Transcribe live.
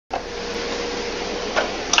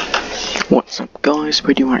What's up guys,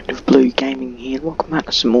 Radioactive Blue Gaming here, and welcome back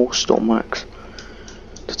to some more Stormworks.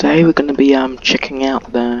 Today we're going to be checking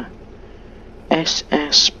out the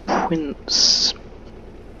SS Prince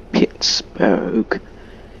Pittsburgh,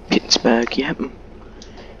 yep.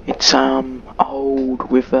 It's old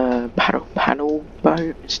with a paddle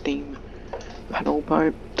boat, steam paddle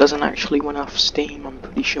boat. Doesn't actually run off steam, I'm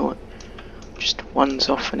pretty sure. Just runs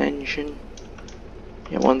off an engine.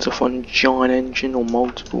 Yeah, one's off on a giant engine or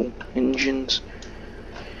multiple engines.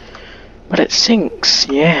 But it sinks,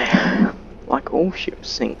 yeah. Like all ships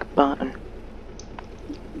sink, but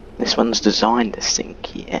this one's designed to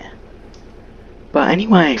sink, yeah. But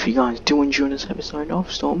anyway, if you guys do enjoy this episode of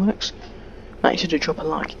Stormworks, make sure to drop a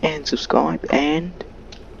like and subscribe, and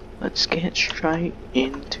let's get straight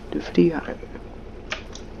into the video.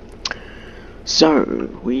 So,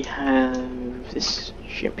 we have this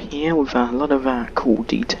ship here with a lot of cool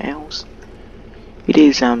details. It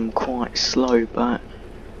is quite slow, but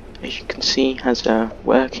as you can see, it has a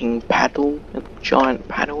working paddle, a giant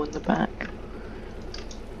paddle in the back.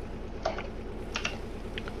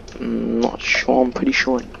 I'm not sure, I'm pretty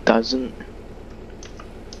sure it doesn't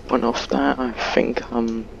run off that. I think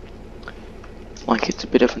like it's a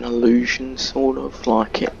bit of an illusion, sort of,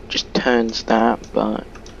 like it just turns that, but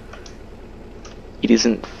it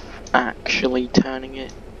isn't actually turning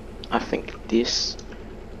it. I think this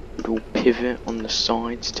little pivot on the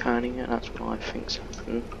side's turning it, that's what I think's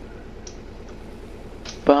happening.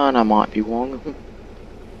 But I might be wrong.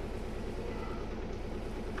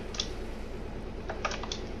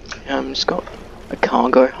 It's got a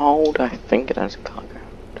cargo hold, I think it has a cargo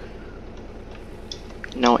hold.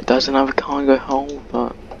 No, it doesn't have a cargo hold,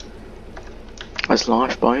 but it has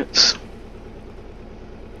lifeboats.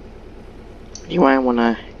 Anyway, I want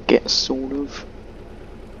to get sort of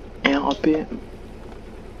out a bit.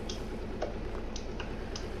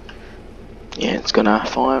 Yeah, it's got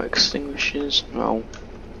fire extinguishers. Well,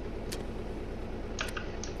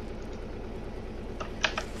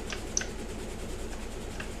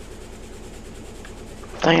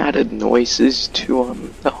 they added noises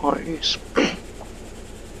to the hose. I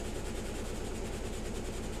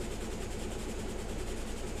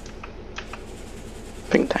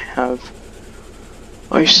think they have.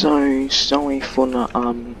 I'm so sorry for not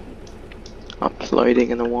uploading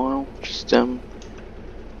in a while. Just I've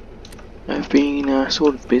been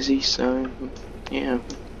sort of busy, so yeah.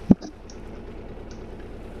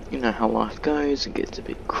 You know how life goes, it gets a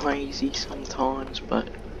bit crazy sometimes, but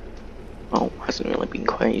well, hasn't really been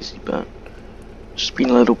crazy, but just been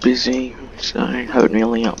a little busy, so I haven't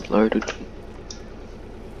really uploaded.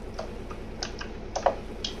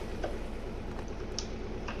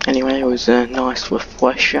 Anyway, it was a nice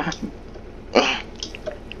refresher. Oh,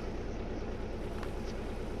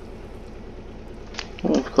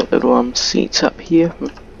 we've got little seats up here.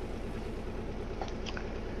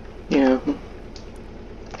 Yeah,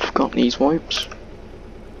 I've got these wipes.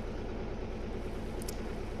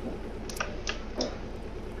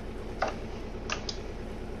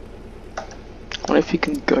 What if you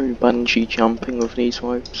can go bungee jumping with these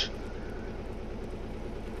wipes?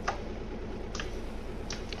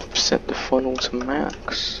 Set the funnel to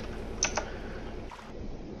max.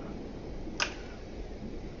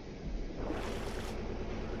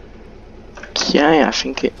 Okay, I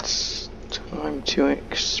think it's time to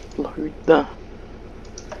explode the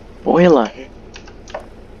boiler.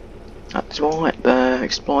 That's right, the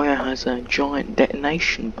Explorer has a giant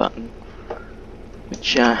detonation button,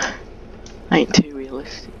 which ain't too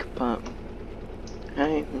realistic, but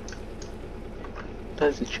hey,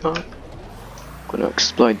 does the job. Gonna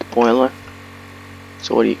explode the boiler.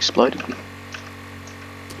 It's already exploded.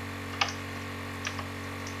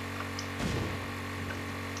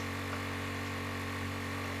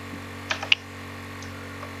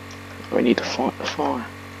 We need to fight the fire.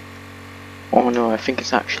 Oh no, I think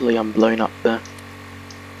it's actually blown up there.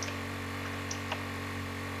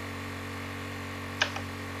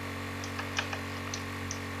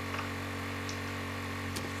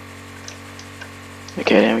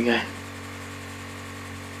 Okay, there we go.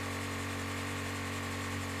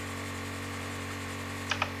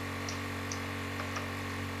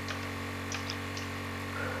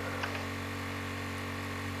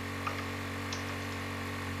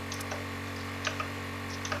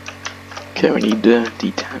 Okay, we need to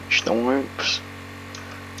detach the ropes.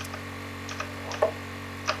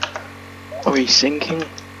 Are we sinking?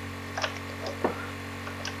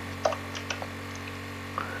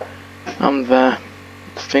 The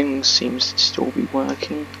thing seems to still be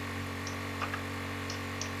working.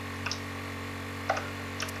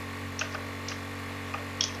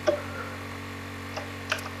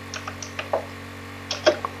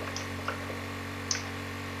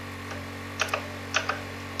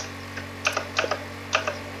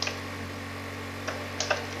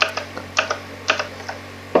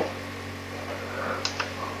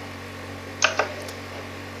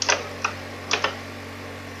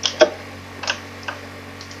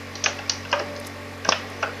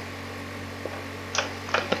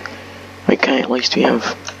 least we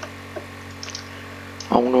have...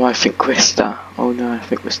 Oh no, I think we're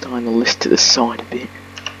starting to list to the side a bit.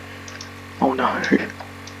 Oh no.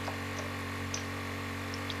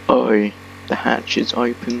 Oh, the hatch is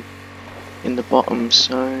open in the bottom,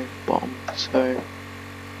 so it's a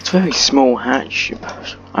very small hatch.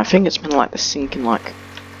 I think it's been like the sink in like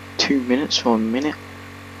 2 minutes or a minute.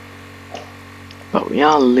 But we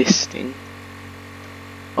are listing.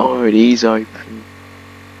 Oh, it is open.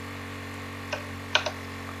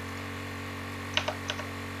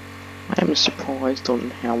 I am surprised on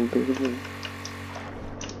how little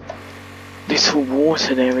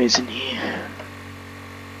water there is in here.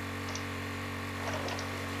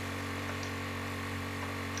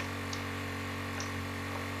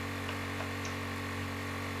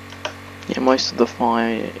 Yeah, most of the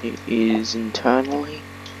fire is internally,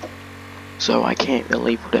 so I can't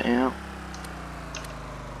really put it out.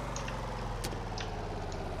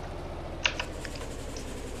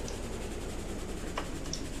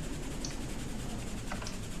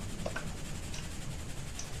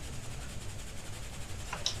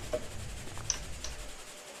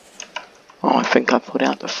 Oh, I think I put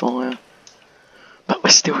out the fire, but we're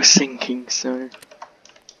still sinking, so...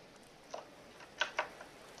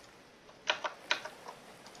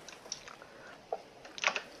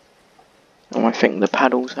 Oh, I think the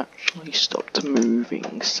paddles actually stopped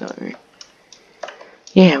moving, so...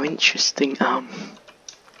 Yeah, interesting,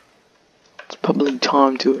 it's probably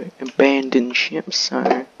time to abandon ship,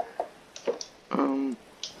 so...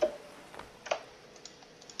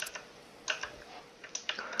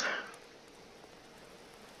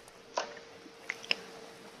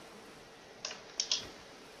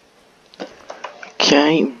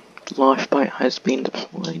 Okay, lifeboat has been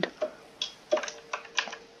deployed.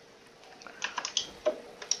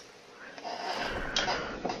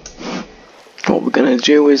 What we're gonna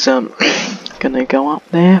do is gonna go up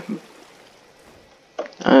there.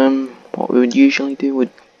 What we would usually do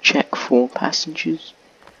would check for passengers.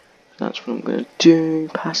 So that's what I'm gonna do.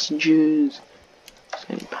 Passengers. Is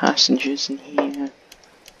there any passengers in here?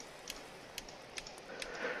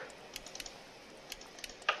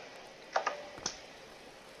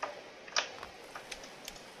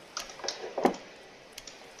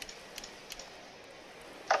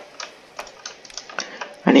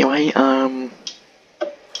 Anyway, and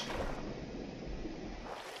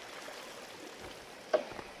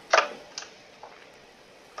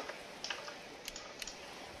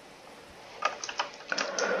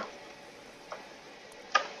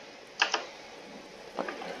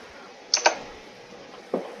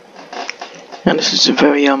this is a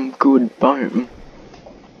very good boat.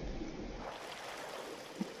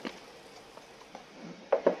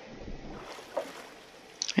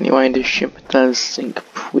 Anyway, this ship does sink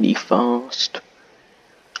pretty fast.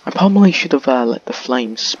 I probably should have let the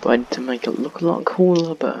flames spread to make it look a lot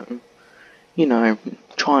cooler, but you know,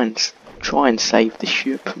 try and save the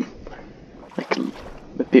ship, make it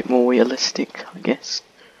a bit more realistic, I guess.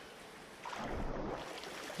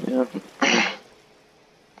 Yeah.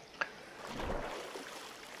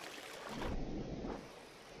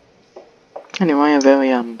 Anyway, a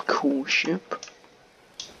very cool ship.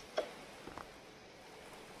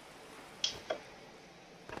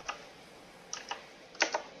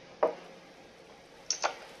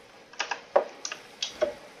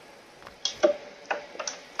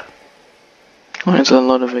 There's a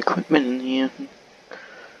lot of equipment in here.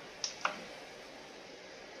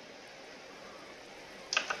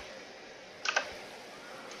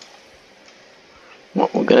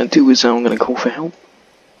 What we're gonna do is I'm gonna call for help.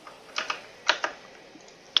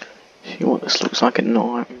 See what this looks like at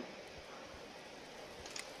night.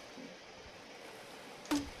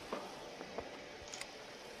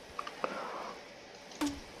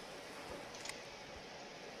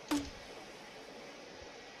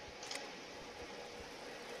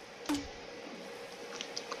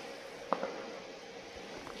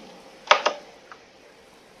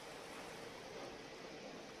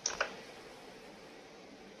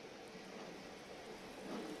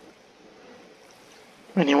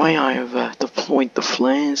 Anyway, I have deployed the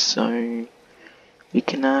flares, so you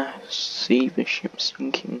can see the ship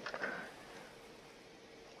sinking.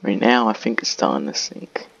 Right now, I think it's starting to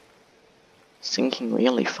sink. Sinking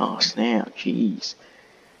really fast now, jeez.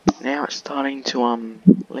 Now it's starting to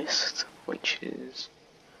list, which is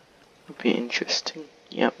a bit interesting.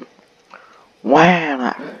 Yep. Wow,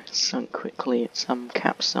 that sunk quickly. It's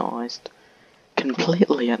capsized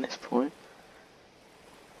completely at this point.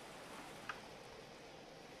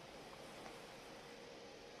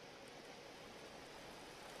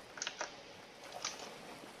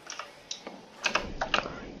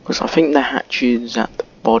 Because I think the hatches at the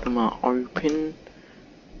bottom are open,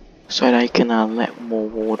 so they can let more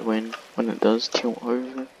water in when it does tilt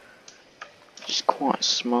over. Which is quite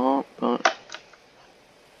smart, but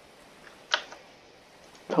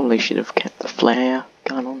probably should have kept the flare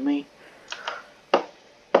gun on me.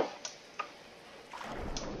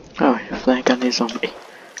 Oh, the flare gun is on me.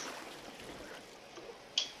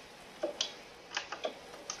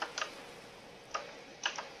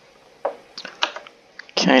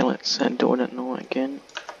 Okay, let's do it at night again.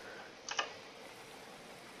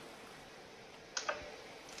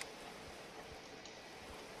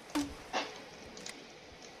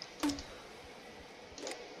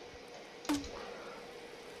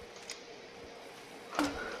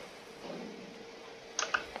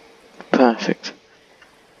 Perfect.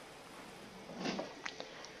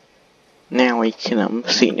 Now we can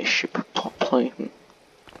see the ship properly.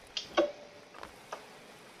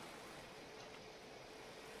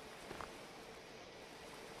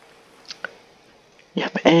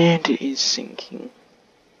 Yep, and it is sinking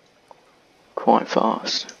quite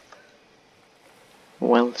fast,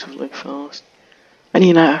 relatively fast. And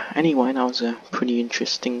you know, anyway, that was a pretty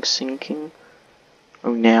interesting sinking.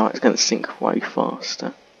 Oh, now it's going to sink way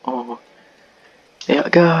faster. Oh, there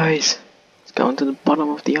it goes. It's going to the bottom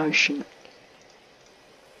of the ocean.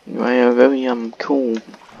 Anyway, a very cool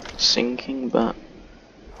sinking, but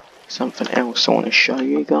something else I want to show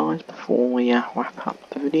you guys before we wrap up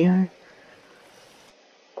the video.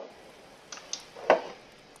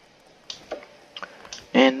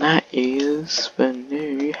 And that is the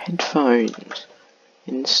new headphones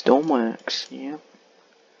in Stormworks. Yep.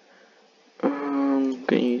 I'm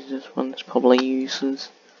gonna use this one. This probably uses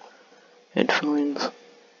headphones.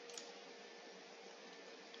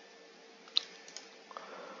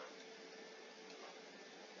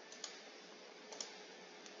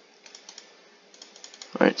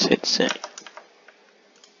 Right, it's headset.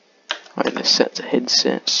 Right, this set's a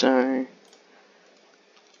headset, so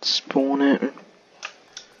spawn it.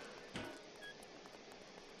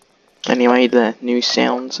 Anyway, the new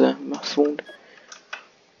sounds are muffled.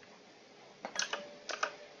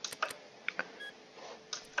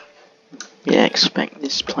 Yeah, expect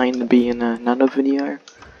this plane to be in another video.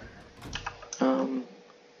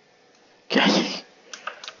 Okay.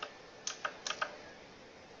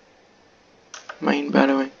 Main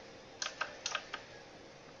battery.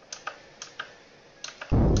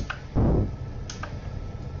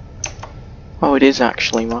 Oh, it is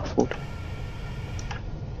actually muffled.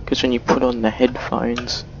 Because when you put on the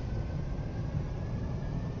headphones,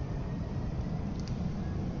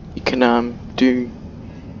 you can do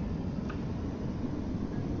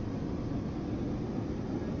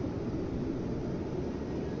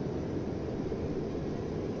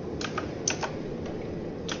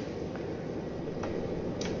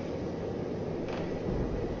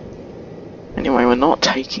anyway, we're not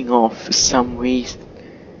taking off for some reason.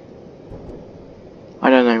 I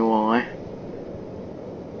don't know why.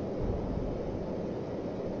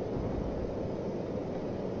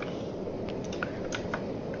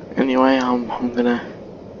 Anyway, I'm gonna.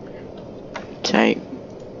 Okay,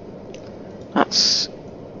 that's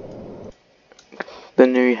the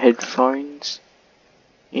new headphones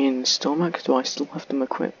in Stormworks. Do I still have them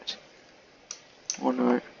equipped? Oh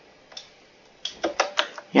no.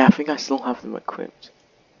 Yeah, I think I still have them equipped.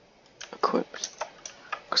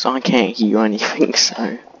 Because I can't hear anything,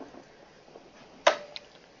 so.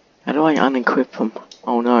 How do I unequip them?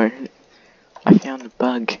 Oh no. I found a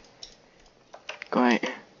bug. Great.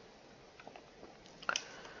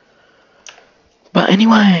 But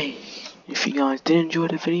anyway, if you guys did enjoy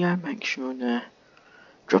the video, make sure to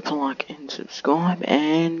drop a like and subscribe,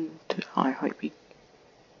 and I hope you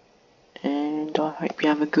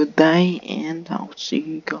have a good day, and I'll see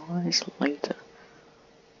you guys later.